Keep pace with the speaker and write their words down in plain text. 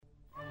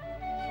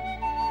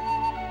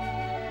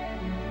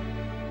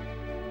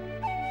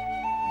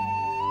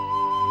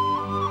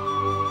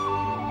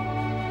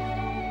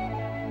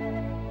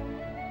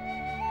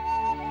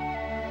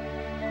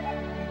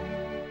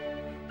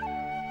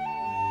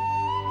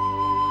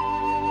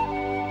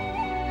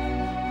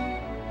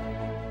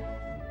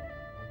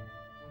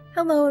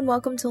Hello and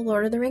welcome to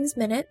Lord of the Rings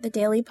Minute, the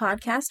daily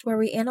podcast where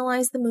we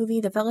analyze the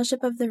movie The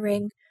Fellowship of the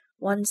Ring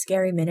one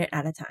scary minute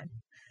at a time.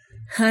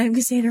 I'm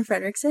Cassandra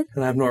Fredrickson.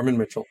 And I'm Norman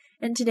Mitchell.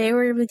 And today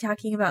we're going to be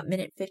talking about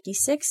minute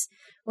 56,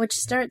 which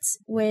starts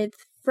with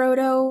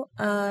Frodo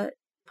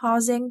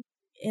pausing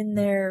in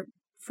their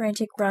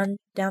frantic run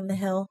down the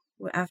hill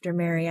after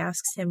Merry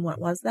asks him what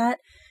was that,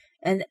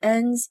 and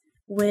ends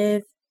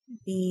with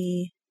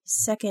the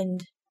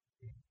second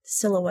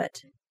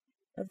silhouette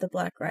of the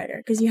Black Rider,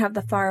 because you have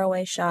the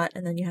faraway shot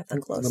and then you have the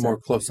close-up. The more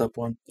close-up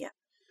one. Yeah.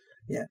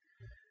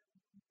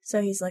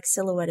 So he's like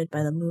silhouetted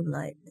by the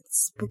moonlight.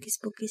 It's spooky,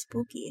 spooky,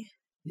 spooky.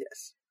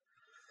 Yes.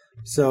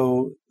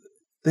 So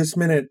this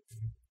minute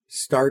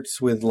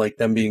starts with like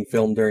them being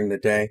filmed during the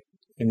day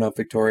in Mount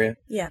Victoria.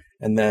 Yeah.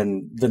 And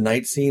then the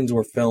night scenes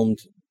were filmed,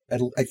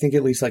 I think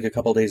at least like a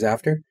couple days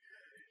after.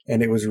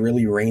 And it was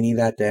really rainy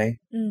that day.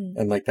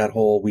 And like that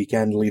whole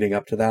weekend leading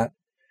up to that.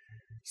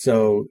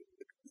 So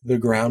the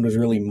ground was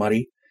really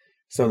muddy.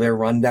 So their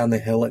run down the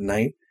hill at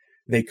night,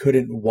 they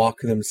couldn't walk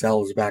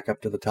themselves back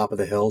up to the top of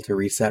the hill to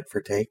reset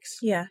for takes.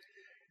 Yeah.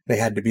 They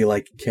had to be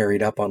like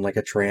carried up on like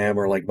a tram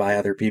or like by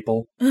other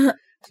people so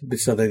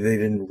that they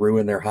didn't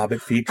ruin their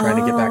hobbit feet trying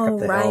to get back up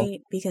the hill. Right,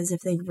 because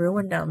if they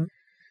ruined them,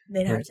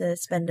 they'd have to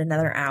spend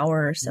another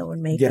hour or so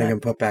and make getting them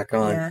put back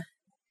on. Yeah.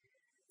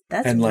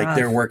 That's and like rough.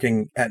 they're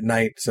working at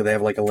night, so they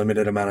have like a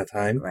limited amount of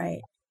time.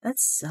 Right. That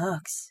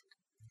sucks.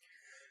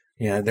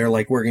 Yeah, they're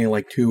like working at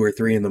like 2 or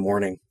 3 in the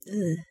morning.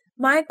 Ugh.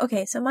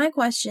 So my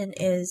question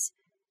is,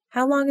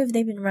 how long have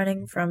they been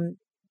running from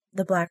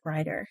the Black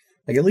Rider?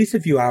 Like at least a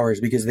few hours,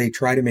 because they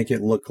try to make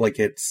it look like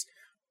it's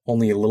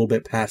only a little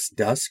bit past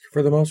dusk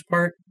for the most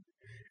part.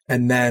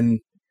 And then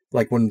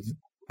like when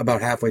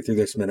about halfway through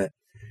this minute,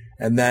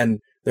 and then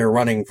they're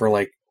running for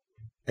like,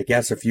 I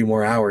guess a few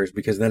more hours,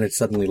 because then it's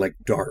suddenly like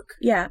dark.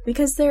 Yeah,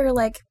 because they're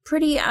like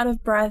pretty out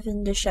of breath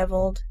and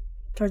disheveled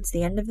towards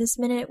the end of this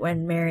minute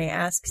when Merry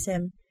asks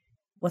him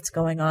what's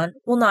going on.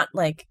 Well, not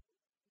like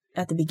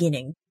at the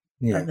beginning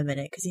of the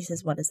minute, because he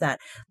says, "What is that?"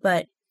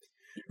 But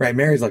right,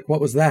 Merry's like,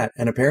 "What was that?"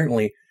 And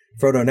apparently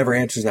Frodo never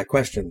answers that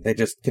question. They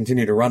just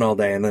continue to run all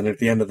day, and then at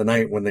the end of the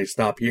night, when they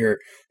stop here,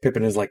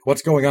 Pippin is like,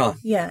 "What's going on?"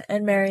 Yeah,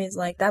 and Merry's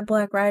like, "That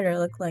Black Rider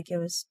looked like it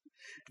was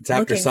it's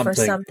after looking for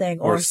something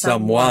or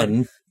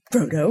someone."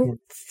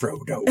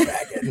 Frodo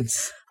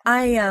Baggins.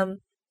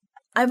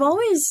 I've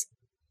always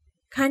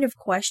kind of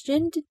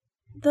questioned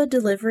the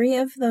delivery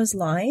of those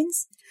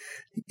lines.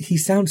 He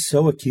sounds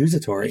so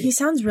accusatory. He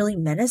sounds really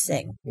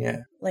menacing.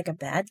 Yeah. Like a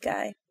bad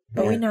guy.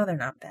 But we know they're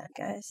not bad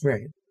guys.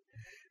 Right.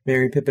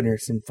 Merry and Pippin are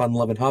some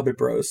fun-loving hobbit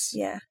bros.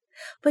 Yeah.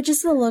 But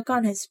just the look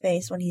on his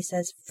face when he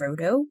says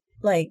Frodo,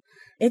 like,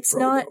 it's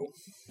not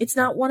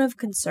one of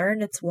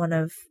concern, it's one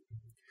of...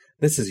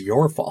 This is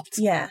your fault.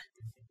 Yeah.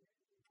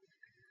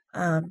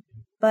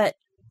 But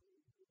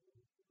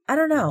I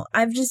don't know.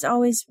 I've just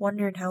always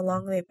wondered how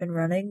long they've been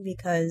running,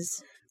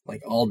 because...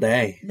 Like all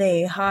day.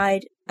 They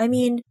hide. I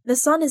mean, the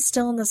sun is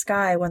still in the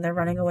sky when they're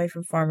running away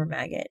from Farmer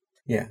Maggot.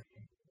 Yeah.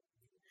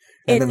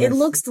 It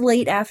looks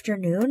late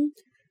afternoon.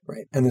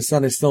 Right. And the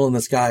sun is still in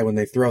the sky when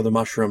they throw the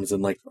mushrooms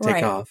and like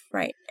take off.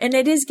 Right. And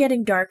it is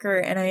getting darker,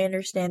 and I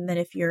understand that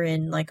if you're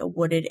in like a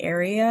wooded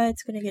area,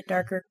 it's going to get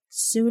darker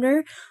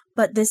sooner.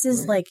 But this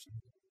is like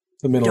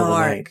the middle of the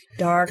night.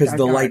 Dark. Because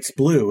the light's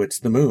blue, it's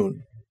the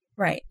moon.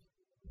 Right.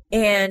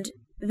 And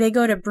they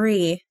go to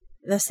Bree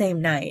the same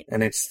night.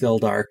 And it's still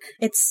dark.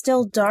 It's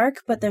still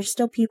dark, but there's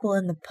still people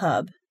in the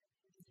pub.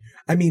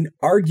 I mean,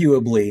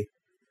 arguably,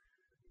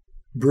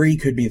 Bree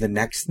could be the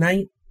next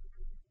night.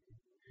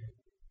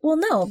 Well,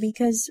 no,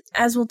 because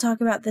as we'll talk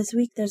about this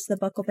week, there's the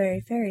Buckleberry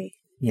Ferry.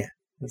 Yeah,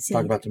 let's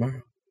talk about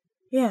tomorrow.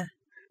 Yeah.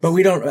 But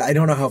I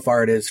don't know how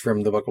far it is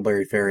from the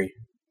Buckleberry Ferry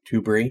to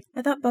Bree.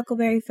 I thought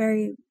Buckleberry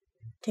Ferry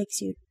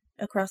takes you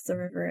across the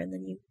river and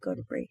then you go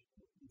to Bree.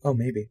 Oh,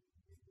 maybe.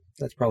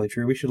 That's probably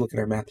true. We should look at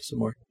our maps some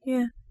more.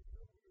 Yeah.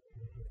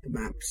 The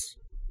maps.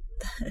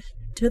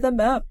 To the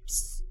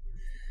maps.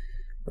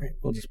 Right,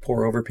 we'll just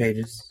pour over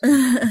pages.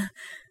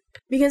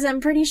 Because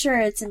I'm pretty sure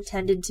it's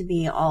intended to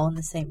be all in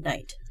the same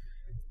night.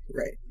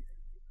 Right.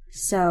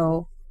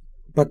 So...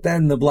 But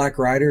then the Black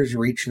Riders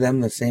reach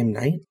them the same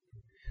night?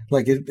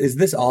 Like, is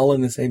this all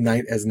in the same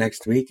night as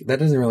next week? That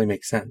doesn't really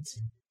make sense.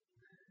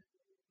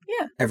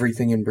 Yeah.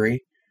 Everything in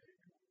Bree.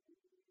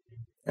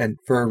 And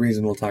for a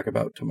reason we'll talk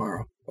about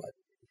tomorrow.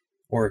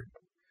 Or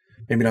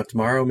maybe not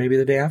tomorrow, maybe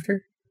the day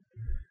after?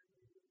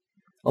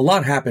 A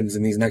lot happens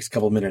in these next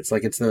couple minutes.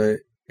 Like, this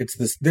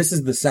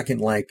is the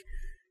second, like,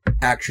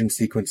 action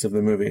sequence of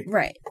the movie.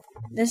 Right.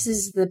 This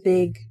is the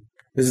big...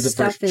 This is the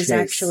stuff first chase. is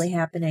actually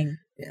happening.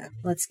 Yeah.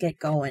 Let's get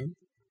going.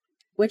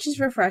 Which is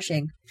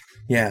refreshing.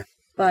 Yeah.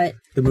 But...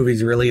 The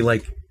movie's really,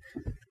 like,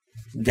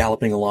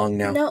 galloping along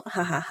now. No,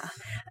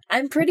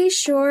 I'm pretty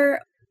sure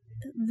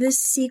this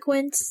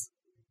sequence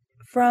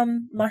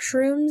from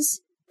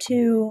mushrooms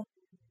to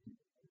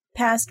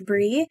past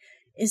Bree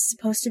is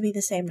supposed to be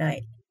the same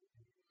night.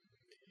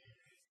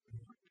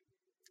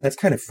 That's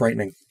kind of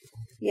frightening.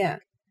 Yeah,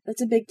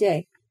 that's a big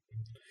day.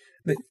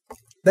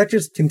 that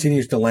just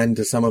continues to lend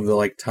to some of the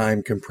like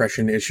time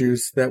compression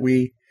issues that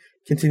we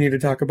continue to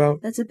talk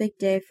about. That's a big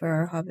day for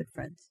our Hobbit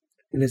friends.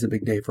 It is a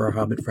big day for our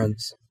Hobbit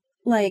friends.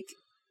 Like,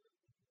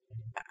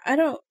 I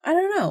don't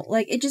know.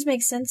 Like, it just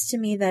makes sense to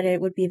me that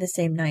it would be the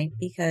same night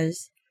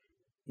because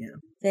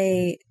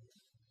they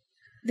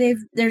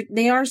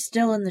are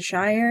still in the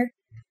Shire,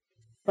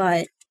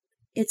 but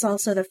it's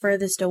also the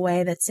furthest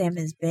away that Sam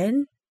has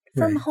been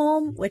from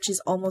home, which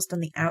is almost on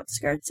the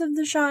outskirts of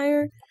the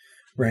Shire.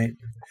 Right.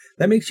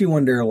 That makes you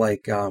wonder,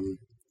 like,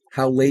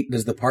 how late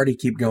does the party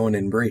keep going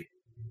in Bree?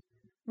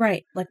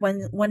 Right. Like,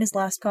 when is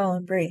last call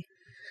in Bree?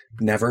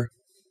 Never.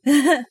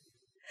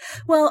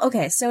 Well,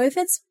 okay, so if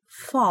it's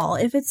fall,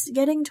 if it's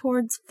getting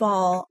towards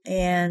fall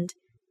and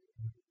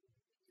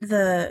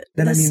the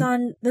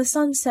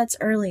sun sets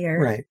earlier.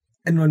 Right.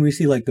 And when we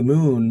see like the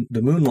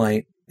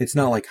moonlight, it's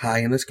not like high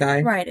in the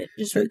sky. Right.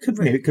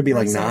 It could be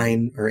like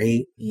 9 or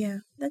 8. Yeah,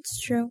 that's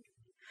true.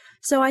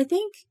 So I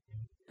think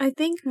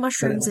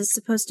Mushrooms is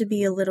supposed to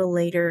be a little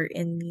later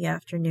in the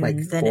afternoon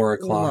like than 4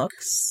 it o'clock.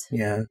 looks.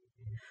 Yeah.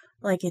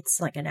 Like it's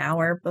like an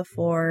hour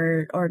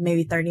before, or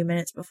maybe 30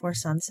 minutes before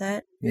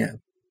sunset. Yeah.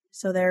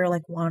 So they're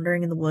like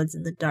wandering in the woods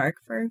in the dark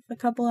for a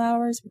couple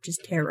hours, which is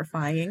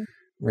terrifying.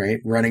 Right.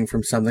 Running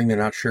from something they're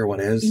not sure what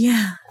is.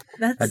 Yeah.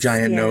 That's a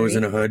giant scary. nose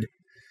in a hood.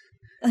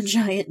 A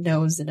giant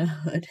nose in a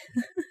hood.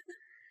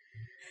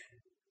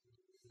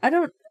 I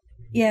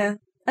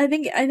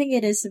think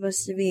it is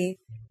supposed to be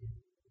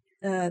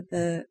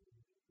the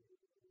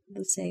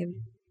same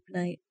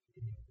night.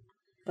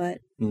 But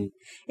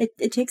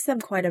it takes them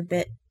quite a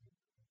bit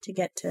to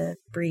get to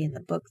Bree in the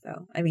book,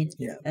 though. I mean,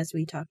 as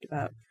we talked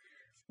about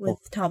with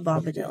Tom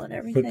Bombadil and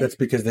everything. But that's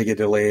because they get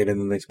delayed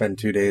and then they spend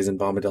 2 days in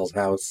Bombadil's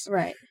house.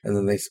 Right. And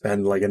then they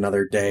spend like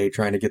another day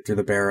trying to get through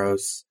the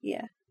Barrows.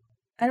 Yeah.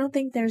 I don't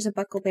think there's a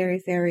Buckleberry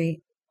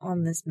Ferry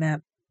on this map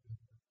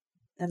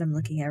that I'm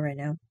looking at right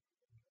now.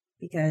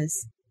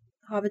 Because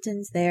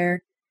Hobbiton's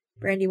there,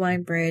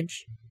 Brandywine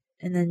Bridge,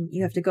 and then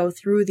you have to go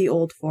through the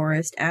Old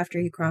Forest after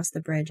you cross the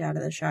bridge out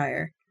of the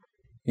Shire.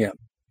 Yeah.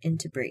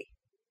 Into Bree.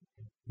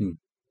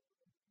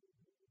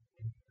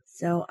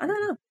 So, I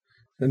don't know.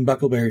 Then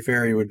Buckleberry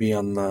Ferry would be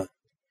on the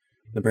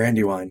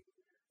Brandywine,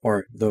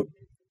 or the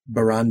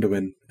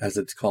Baranduin, as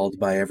it's called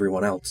by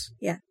everyone else.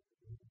 Yeah.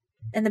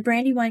 And the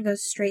Brandywine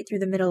goes straight through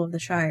the middle of the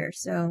Shire,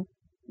 so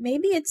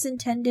maybe it's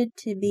intended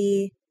to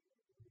be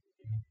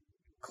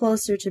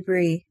closer to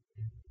Bree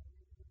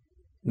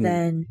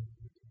than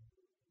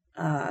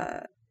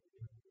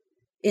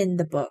in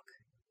the book.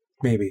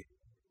 Maybe.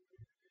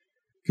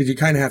 Because you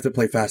kind of have to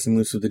play fast and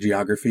loose with the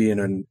geography in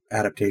an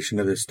adaptation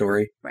of this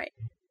story. Right.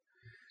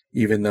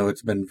 Even though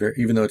it's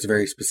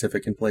very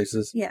specific in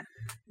places. Yeah.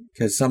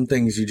 Because some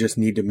things you just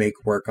need to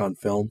make work on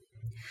film.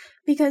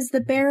 Because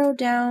the Barrow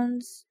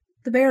Downs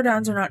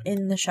are not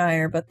in the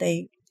Shire, but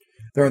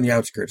they're on the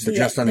outskirts. They're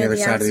just on the other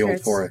side of the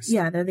Old Forest.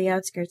 Yeah, they're the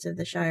outskirts of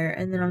the Shire,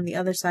 and then on the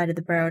other side of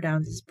the Barrow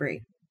Downs is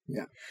Bree.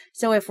 Yeah.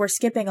 So if we're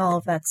skipping all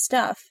of that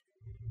stuff,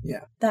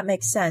 that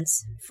makes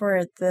sense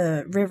for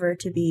the river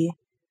to be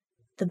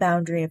the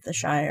boundary of the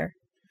Shire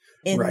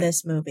in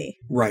this movie.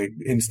 Right.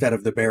 Instead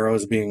of the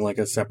Barrows being like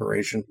a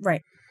separation.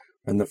 Right.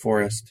 And the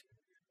forest.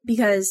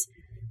 Because,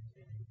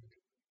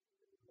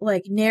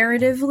 like,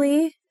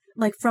 narratively,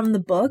 like, from the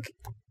book,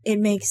 it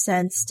makes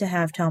sense to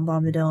have Tom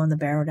Bombadil in the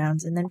Barrow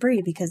Downs and then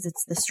Bree because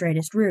it's the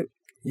straightest route.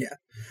 Yeah.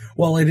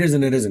 Well, it is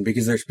and it isn't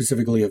because they're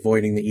specifically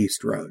avoiding the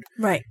East Road.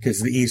 Right. Because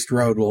the East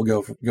Road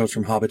goes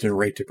from Hobbiton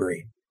right to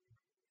Bree.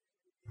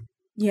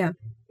 Yeah.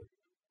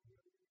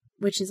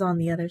 Which is on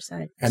the other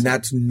side. And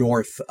that's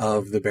north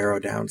of the Barrow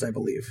Downs, I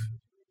believe.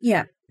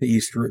 Yeah. The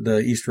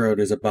East Road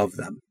is above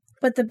them.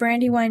 But the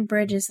Brandywine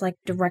Bridge is like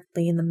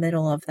directly in the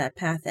middle of that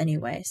path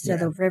anyway, so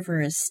the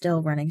river is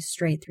still running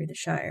straight through the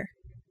Shire.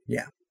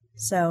 Yeah.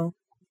 So,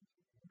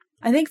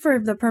 I think for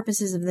the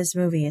purposes of this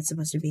movie, it's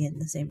supposed to be in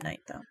the same night,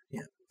 though.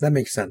 Yeah, that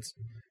makes sense.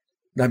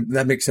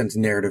 That makes sense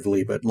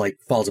narratively, but like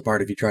falls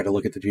apart if you try to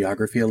look at the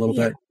geography a little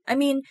bit. I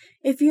mean,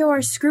 if you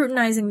are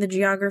scrutinizing the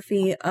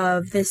geography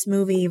of this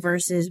movie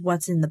versus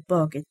what's in the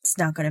book, it's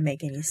not going to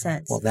make any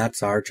sense. Well,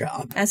 that's our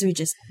job. As we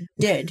just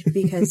did,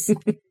 because...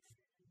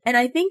 and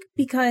I think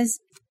because...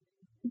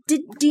 Do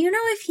you know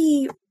if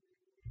he...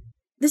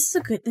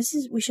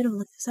 we should have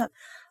looked this up.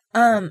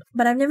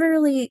 But I've never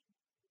really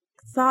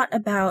thought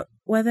about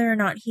whether or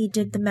not he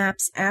did the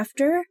maps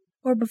after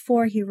or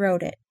before he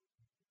wrote it.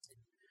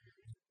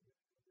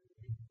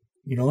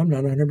 You know, I'm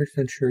not 100%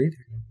 sure either.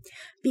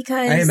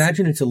 Because... I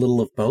imagine it's a little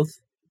of both.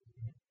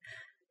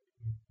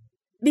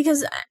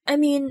 Because, I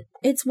mean,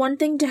 it's one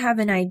thing to have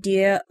an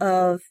idea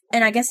of...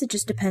 And I guess it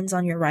just depends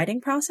on your writing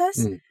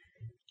process.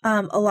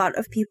 A lot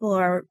of people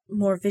are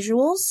more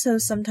visuals, so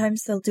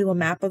sometimes they'll do a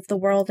map of the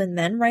world and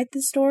then write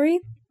the story.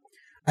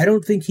 I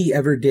don't think he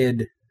ever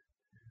did...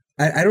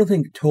 I don't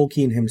think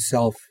Tolkien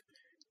himself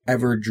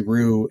ever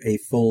drew a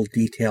full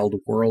detailed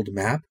world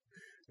map,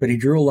 but he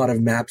drew a lot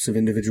of maps of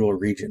individual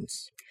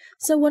regions.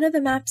 So what are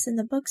the maps in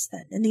the books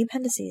then, in the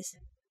appendices?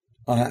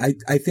 I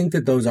think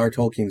that those are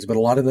Tolkien's, but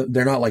a lot of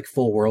they're not like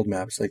full world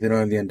maps. Like they don't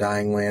have the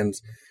Undying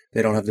Lands,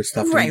 They don't have the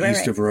stuff to the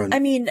east of Rhûn.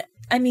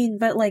 I mean,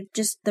 but like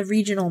just the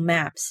regional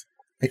maps.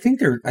 I think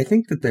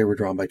that they were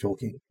drawn by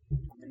Tolkien.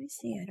 Let me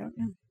see. I don't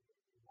know.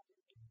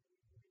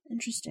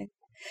 Interesting.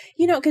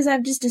 You know, because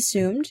I've just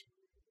assumed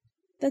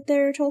that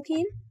they're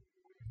Tolkien.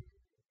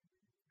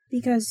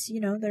 Because, you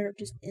know, they're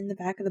just in the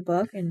back of the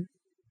book and...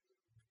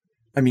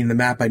 I mean, the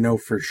map I know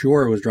for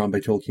sure was drawn by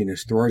Tolkien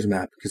is Thor's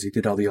map, because he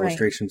did all the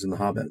illustrations in The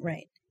Hobbit.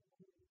 Right.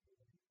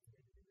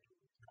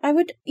 I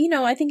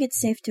think it's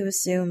safe to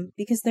assume,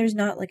 because there's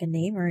not, like, a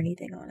name or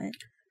anything on it.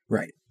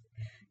 Right.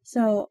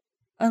 So,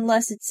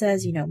 unless it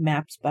says,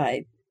 maps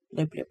by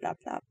blah, blah, blah,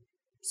 blah,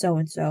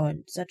 so-and-so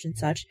and such and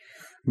such.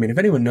 I mean, if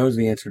anyone knows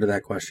the answer to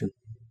that question.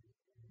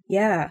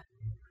 Yeah.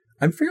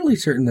 I'm fairly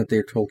certain that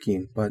they're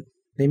Tolkien, but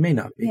they may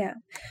not be. Yeah.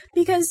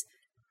 Because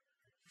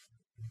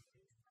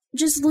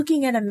just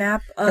looking at a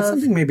map of... That's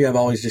something maybe I've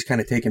always just kind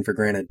of taken for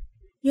granted.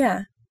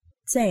 Yeah.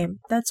 Same.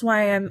 That's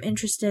why I'm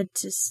interested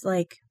to,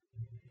 like...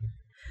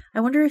 I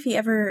wonder if he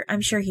ever...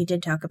 I'm sure he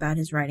did talk about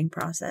his writing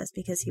process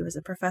because he was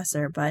a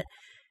professor, but...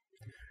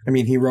 I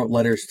mean, he wrote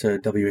letters to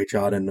W.H.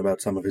 Auden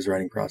about some of his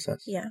writing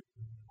process. Yeah.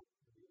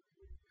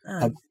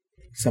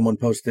 Someone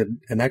posted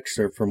an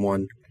excerpt from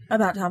one...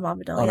 About Tom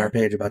Bombadil, on our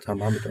page about Tom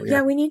Bombadil, yeah.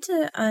 Yeah, we need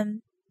to...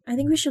 I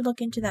think we should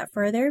look into that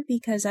further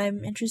because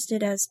I'm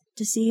interested as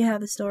to see how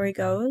the story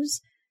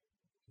goes.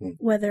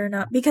 Whether or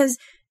not... Because,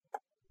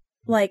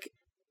 like,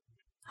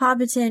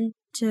 Hobbiton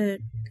to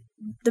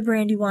the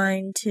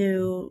Brandywine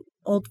to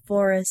Old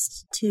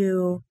Forest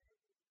to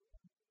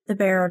the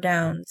Barrow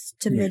Downs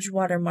to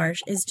Midgewater Marsh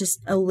is just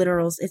a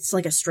literal... It's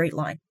like a straight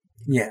line.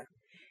 Yeah.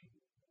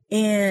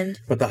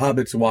 But the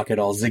hobbits walk it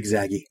all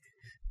zigzaggy.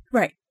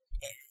 Right.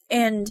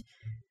 And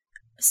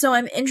so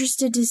I'm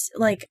interested to,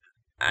 like,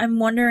 I'm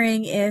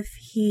wondering if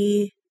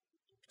he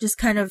just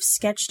kind of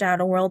sketched out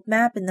a world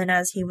map and then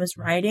as he was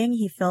writing,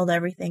 he filled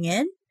everything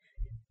in.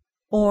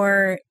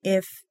 Or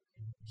if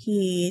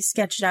he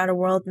sketched out a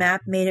world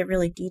map, made it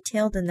really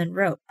detailed, and then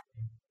wrote.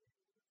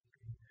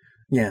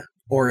 Yeah.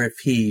 Or if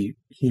he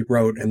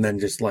wrote and then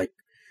just, like,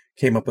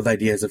 came up with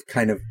ideas of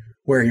kind of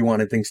where he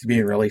wanted things to be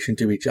in relation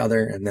to each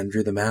other and then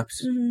drew the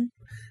maps. Mm-hmm.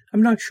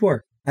 I'm not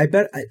sure.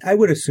 I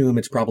would assume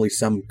it's probably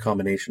some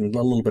combination,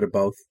 a little bit of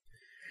both.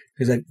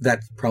 Because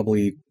that's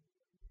probably,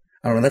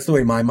 I don't know, that's the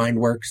way my mind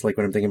works. Like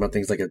when I'm thinking about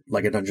things like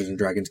a Dungeons and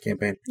Dragons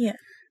campaign. Yeah.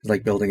 It's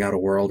like building out a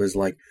world is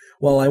like,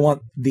 well, I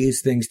want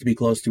these things to be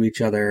close to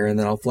each other and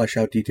then I'll flesh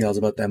out details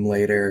about them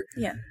later.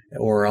 Yeah.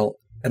 Or I'll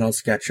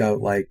sketch out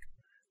like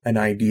an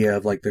idea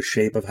of like the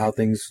shape of how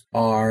things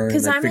are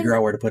and then figure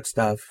out where to put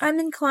stuff. I'm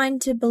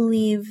inclined to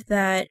believe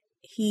that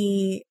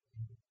he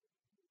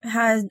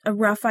had a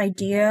rough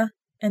idea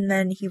and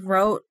then he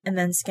wrote and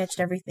then sketched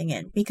everything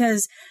in.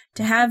 Because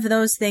to have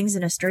those things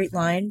in a straight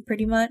line,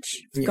 pretty much,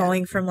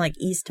 going from like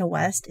east to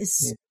west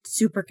is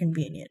super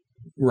convenient.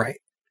 Right.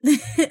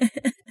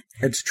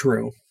 It's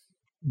true.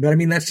 But I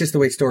mean, that's just the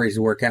way stories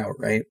work out,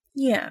 right?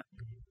 Yeah.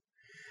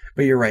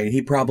 But you're right.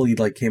 He probably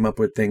like came up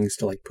with things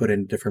to like put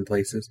in different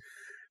places.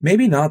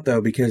 Maybe not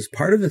though, because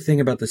part of the thing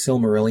about the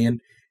Silmarillion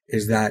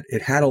is that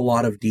it had a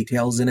lot of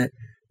details in it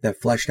that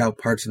fleshed out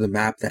parts of the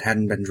map that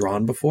hadn't been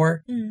drawn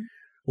before. Mm.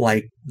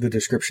 Like the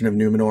description of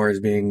Numenor as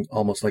being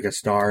almost like a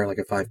star, like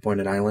a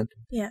 5-pointed island.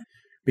 Yeah.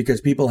 Because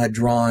people had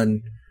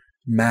drawn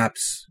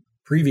maps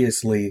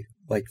previously,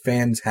 like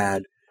fans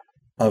had,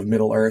 of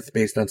Middle-earth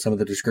based on some of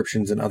the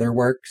descriptions in other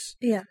works.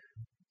 Yeah.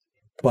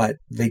 But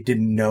they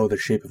didn't know the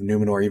shape of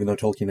Numenor, even though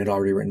Tolkien had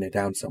already written it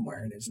down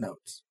somewhere in his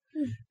notes.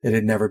 It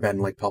had never been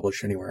like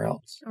published anywhere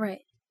else.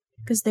 Right.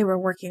 Because they were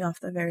working off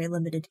the very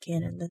limited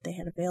canon that they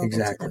had available to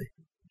them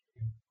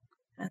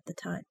at the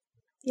time.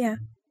 Yeah.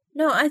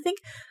 No, I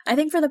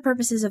think for the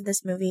purposes of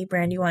this movie,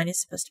 Brandywine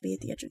is supposed to be at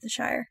the edge of the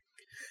Shire.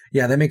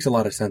 Yeah, that makes a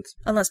lot of sense.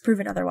 Unless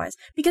proven otherwise.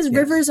 Because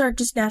rivers are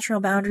just natural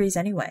boundaries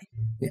anyway.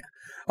 Yeah.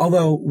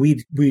 Although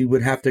we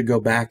would have to go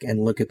back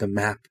and look at the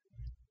map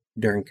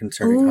during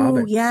Concerning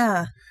Hobbits.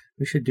 Yeah.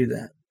 We should do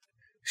that.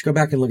 We should go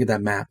back and look at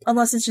that map.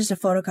 Unless it's just a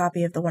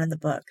photocopy of the one in the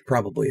book.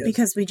 Probably is.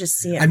 Because we just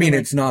see it. I mean,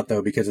 it's not,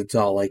 though, because it's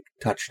all, like,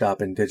 touched up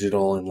and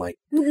digital and, like...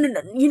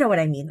 No, you know what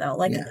I mean, though.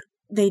 Like,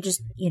 they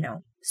just,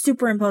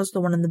 superimposed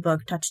the one in the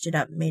book, touched it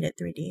up, made it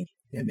 3D.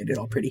 Yeah, made it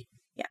all pretty.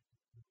 Yeah.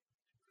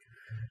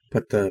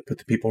 Put the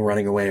people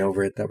running away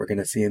over it that we're going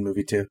to see in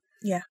movie 2.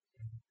 Yeah.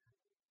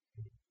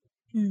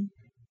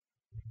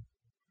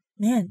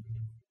 Man.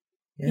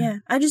 Yeah.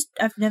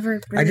 I've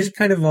never really... I just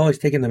kind of always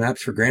taken the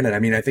maps for granted. I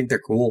mean, I think they're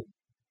cool.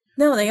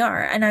 No, they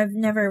are. And I've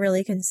never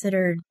really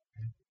considered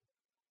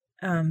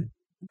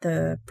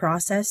the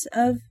process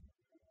of,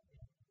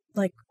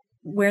 like,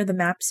 where the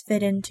maps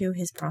fit into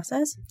his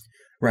process.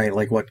 Right,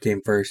 like what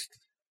came first.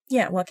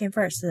 Yeah, what came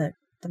first? The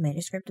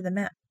manuscript or the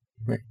map?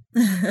 Right.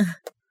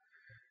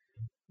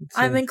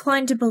 I'm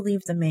inclined to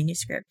believe the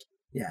manuscript.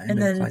 Yeah, I'm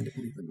inclined to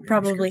believe the manuscript.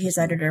 Probably his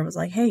editor was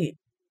like, hey,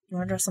 you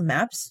want to draw some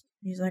maps?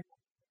 And he's like,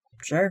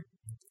 sure.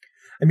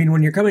 I mean,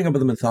 when you're coming up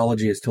with a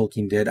mythology as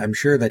Tolkien did, I'm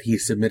sure that he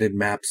submitted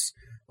maps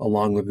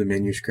along with the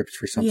manuscripts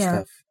for some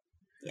stuff.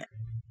 Yeah.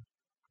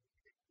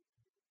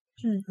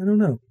 I don't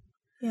know.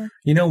 Yeah.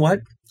 You know what?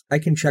 I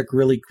can check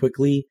really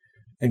quickly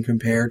and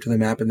compare to the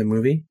map in the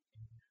movie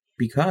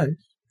because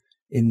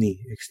in the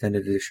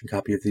extended edition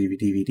copy of the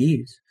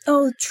DVDs,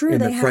 oh, true, in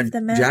they the have front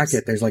the maps.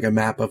 jacket, there's like a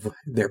map of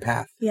their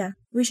path. Yeah,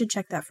 we should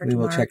check that for we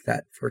tomorrow. will check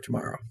that for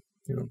tomorrow.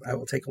 I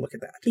will take a look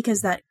at that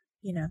because that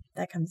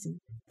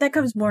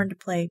comes more into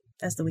play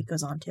as the week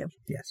goes on too.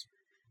 Yes.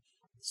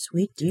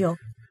 Sweet deal.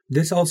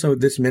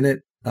 This minute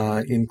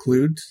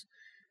includes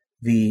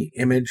the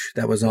image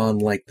that was on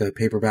like the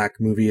paperback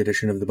movie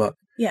edition of the book.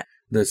 Yeah.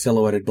 The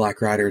silhouetted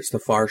Black Rider. It's the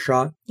far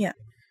shot. Yeah.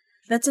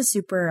 That's a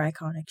super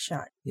iconic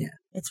shot. Yeah.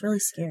 It's really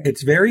scary.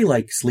 It's very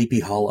like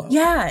Sleepy Hollow.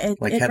 Yeah.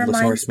 Like Headless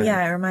Horseman.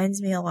 Yeah, it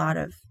reminds me a lot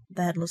of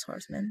the Headless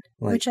Horseman,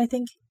 which I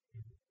think...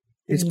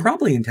 It's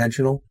probably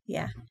intentional.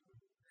 Yeah.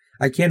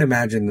 I can't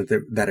imagine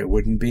that it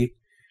wouldn't be.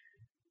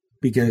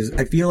 Because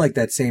I feel like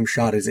that same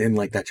shot is in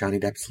like that Johnny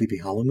Depp Sleepy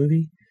Hollow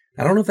movie.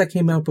 I don't know if that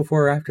came out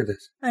before or after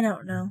this. I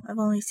don't know. I've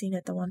only seen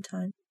it the one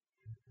time.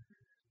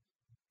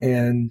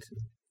 And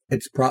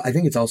it's I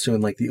think it's also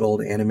in like the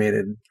old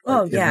animated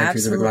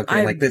Adventures of Ichabod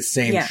Crane, like this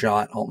same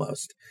shot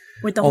almost.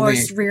 With the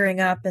horse rearing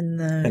up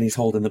and he's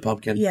holding the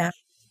pumpkin. Yeah.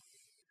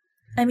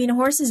 I mean,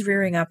 horses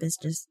rearing up is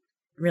just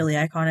really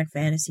iconic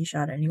fantasy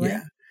shot anyway.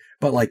 Yeah.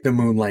 But like the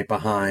moonlight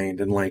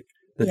behind and like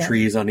the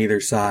trees on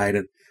either side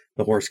and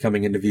the horse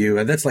coming into view.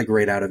 And that's like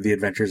right out of the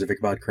Adventures of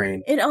Ichabod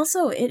Crane. It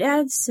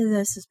adds to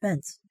the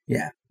suspense.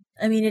 Yeah.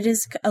 I mean, it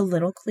is a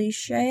little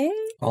cliche.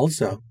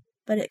 Also.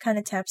 But it kind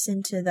of taps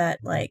into that,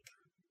 like,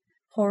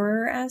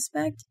 horror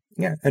aspect.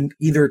 Yeah. And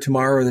either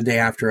tomorrow or the day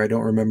after, I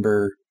don't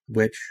remember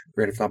which,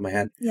 right off the top of my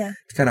head. Yeah.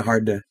 It's kind of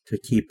hard to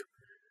keep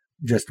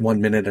just 1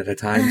 minute at a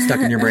time stuck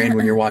in your brain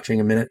when you're watching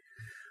a minute.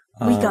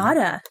 We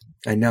gotta.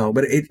 I know,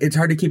 but it's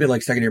hard to keep it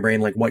like stuck in your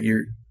brain, like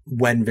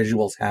when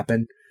visuals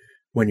happen,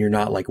 when you're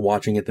not like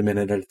watching it the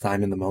minute at a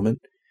time in the moment.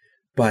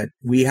 But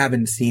we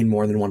haven't seen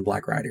more than one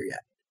Black Rider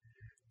yet.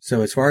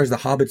 So as far as the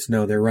hobbits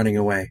know, they're running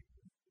away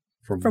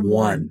from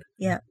one.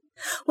 Yeah.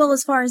 Well,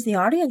 as far as the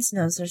audience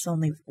knows, there's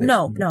only...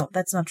 No,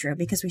 that's not true,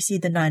 because we see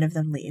the 9 of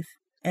them leave.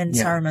 And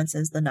Saruman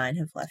says the 9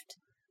 have left.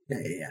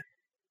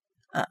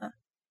 Yeah.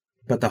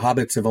 But the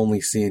hobbits have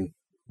only seen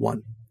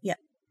one. Yeah.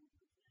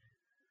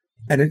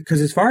 And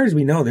because as far as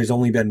we know, there's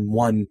only been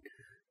one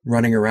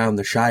running around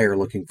the Shire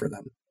looking for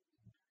them.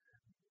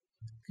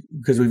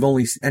 Because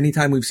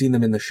anytime we've seen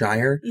them in the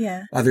Shire,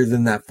 other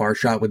than that far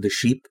shot with the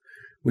sheep,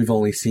 we've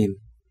only seen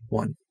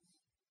one.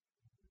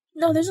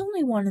 No, there's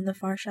only one in the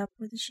far shot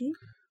with the sheep.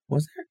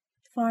 Was there?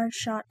 Far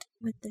shot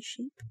with the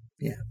sheep?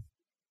 Yeah.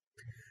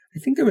 I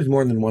think there was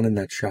more than one in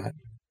that shot.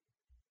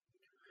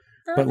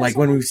 No, but like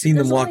when we've seen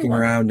them walking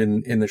around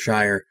in the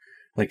Shire,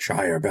 like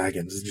Shire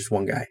Baggins is just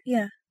one guy.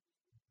 Yeah.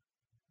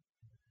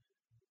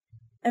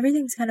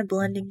 Everything's kind of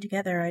blending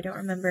together. I don't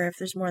remember if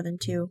there's more than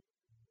 2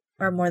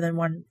 or more than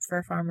one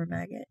for Farmer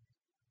Maggot.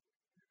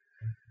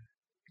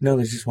 No,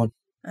 there's just one.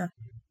 Oh.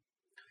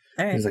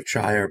 All right. There's like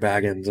Shire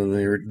Baggins and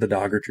the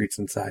dog retreats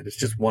inside. It's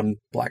just one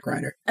Black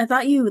Rider. I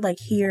thought you like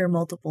hear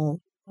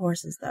multiple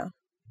horses though.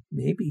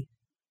 Maybe.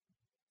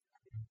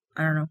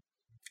 I don't know.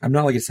 I'm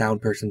not like a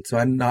sound person, so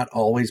I'm not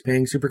always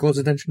paying super close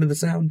attention to the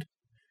sound.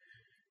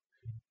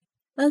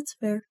 That's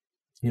fair.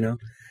 You know,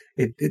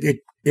 it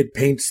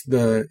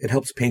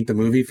helps paint the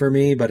movie for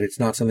me, but it's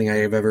not something I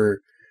have ever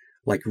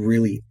like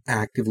really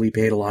actively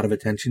paid a lot of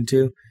attention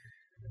to.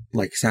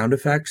 Like sound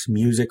effects,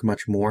 music,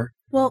 much more.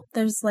 Well,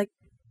 there's like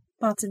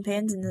pots and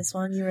pans in this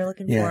one. You were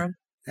looking for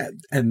them.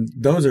 And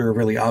those are a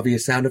really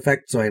obvious sound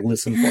effect, so I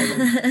listen for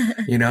them.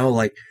 You know,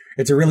 like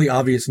it's a really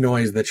obvious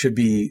noise that should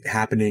be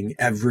happening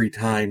every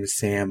time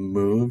Sam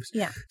moves.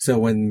 Yeah. So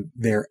when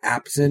they're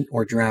absent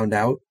or drowned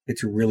out,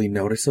 it's really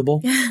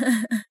noticeable.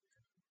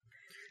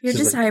 You're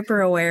just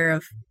hyper aware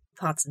of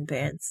pots and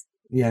pans.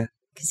 Yeah.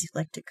 Because you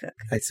like to cook.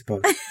 I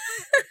suppose.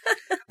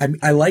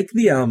 I like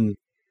the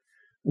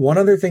one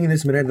other thing in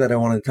this minute that I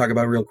want to talk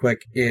about real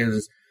quick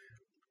is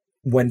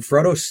when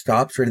Frodo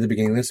stops right at the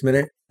beginning of this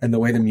minute and the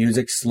way the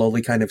music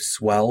slowly kind of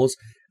swells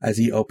as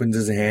he opens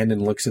his hand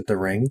and looks at the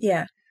ring.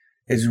 Yeah.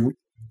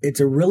 It's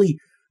a really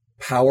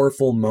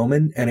powerful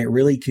moment, and it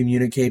really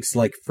communicates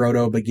like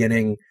Frodo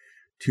beginning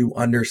to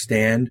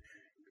understand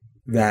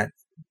that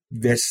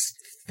this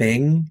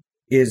thing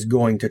is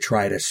going to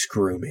try to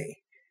screw me.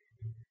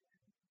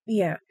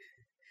 Yeah.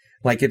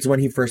 Like it's when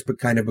he first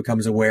kind of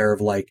becomes aware of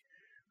like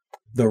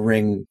the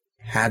ring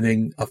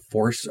having a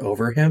force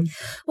over him.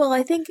 Well,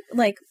 I think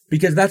like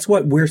because that's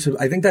what we're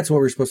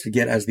supposed to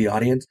get as the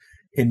audience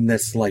in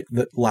this like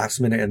the last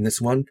minute in this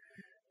one,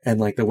 and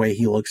like the way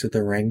he looks at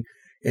the ring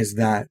is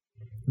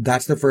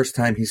that's the first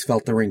time he's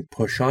felt the ring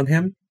push on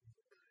him.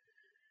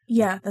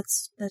 Yeah,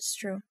 that's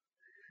true.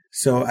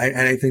 So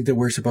I think that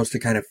we're supposed to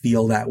kind of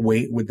feel that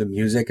weight with the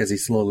music as he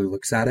slowly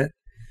looks at it.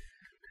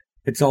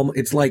 It's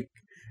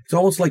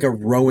almost like a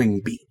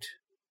rowing beat.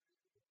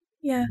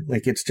 Yeah.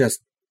 Like it's just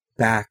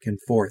back and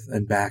forth,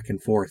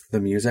 the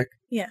music.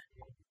 Yeah.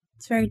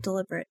 It's very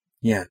deliberate.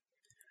 Yeah.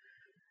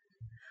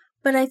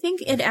 But I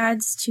think it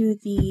adds to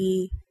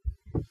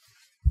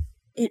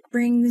it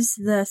brings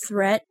the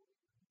threat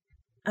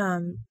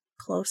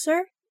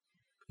closer.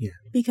 Yeah.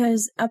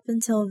 Because up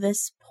until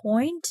this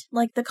point,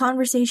 like the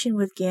conversation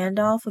with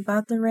Gandalf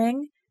about the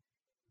ring,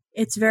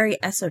 it's very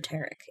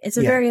esoteric. It's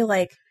a very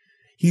like...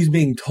 He's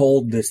being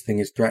told this thing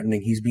is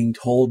threatening. He's being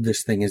told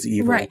this thing is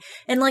evil. Right.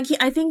 And like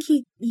I think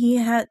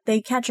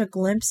they catch a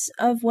glimpse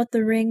of what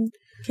the ring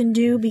can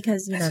do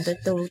because, you know,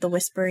 the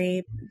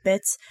whispery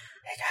bits.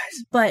 Hey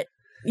guys. But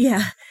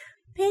yeah,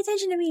 pay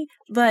attention to me.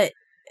 But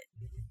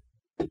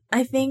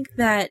I think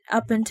that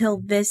up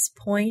until this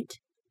point,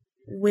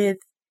 with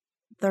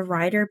the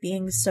rider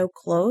being so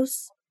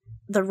close,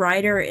 the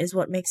rider is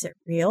what makes it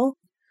real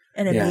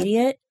and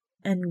immediate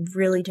and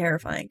really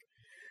terrifying.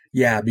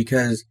 Yeah,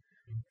 because,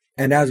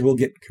 and as we'll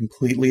get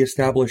completely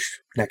established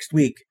next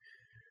week,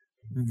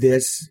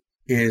 this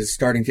is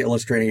starting to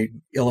illustrate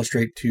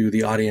to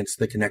the audience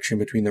the connection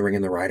between the ring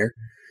and the rider,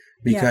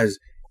 because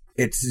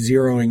it's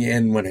zeroing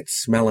in when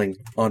it's smelling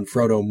on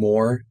Frodo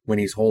more when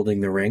he's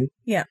holding the ring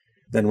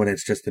than when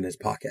it's just in his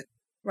pocket.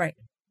 Right.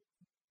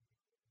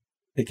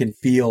 It can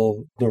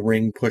feel the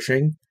ring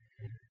pushing,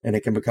 and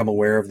it can become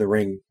aware of the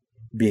ring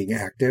being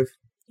active.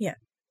 Yeah.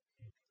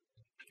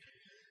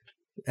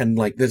 And,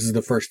 like, this is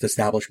the first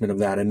establishment of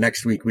that. And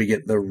next week we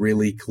get the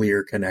really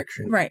clear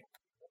connection. Right.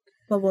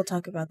 But we'll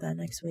talk about that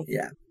next week.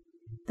 Yeah.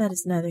 That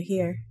is neither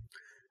here.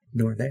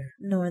 Nor there.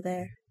 Nor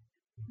there.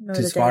 Nor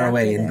Tis far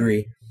away in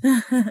Bree.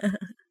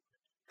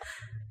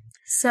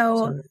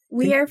 So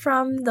we are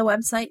from the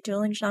website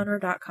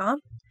duelinggenre.com.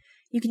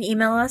 You can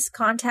email us,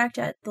 contact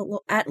at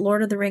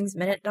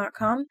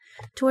lordoftheringsminute.com,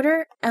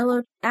 Twitter at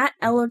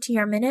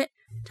LOTRminute,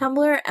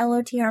 Tumblr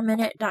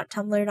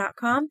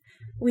lotrminute.tumblr.com.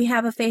 We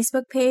have a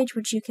Facebook page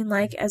which you can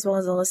like, as well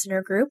as a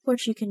listener group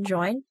which you can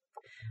join.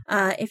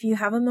 If you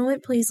have a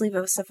moment, please leave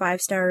us a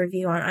 5-star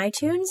review on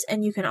iTunes,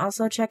 and you can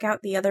also check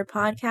out the other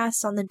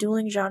podcasts on the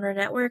Dueling Genre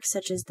Network,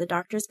 such as The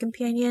Doctor's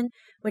Companion,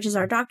 which is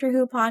our Doctor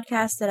Who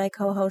podcast that I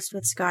co-host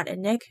with Scott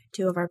and Nick,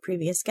 two of our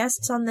previous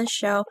guests on this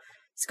show.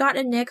 Scott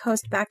and Nick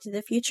host Back to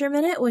the Future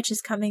Minute, which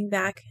is coming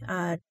back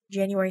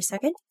January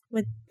 2nd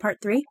with part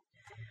 3.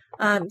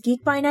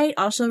 Geek by Night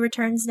also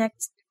returns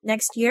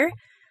next year.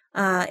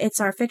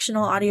 It's our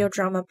fictional audio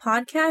drama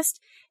podcast,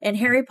 and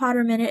Harry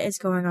Potter Minute is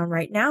going on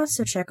right now,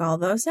 so check all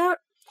those out.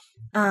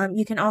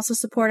 You can also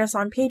support us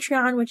on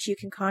Patreon, which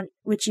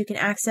you can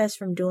access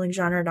from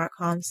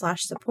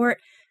duelinggenre.com/support,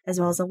 as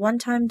well as a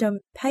one-time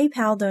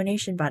PayPal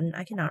donation button.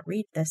 I cannot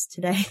read this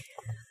today.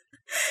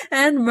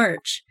 And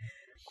merch.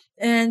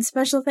 And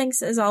special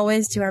thanks, as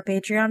always, to our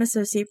Patreon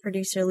associate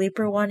producer,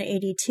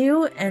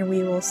 Leaper182, and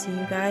we will see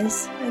you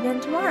guys again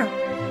tomorrow.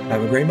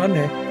 Have a great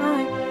Monday.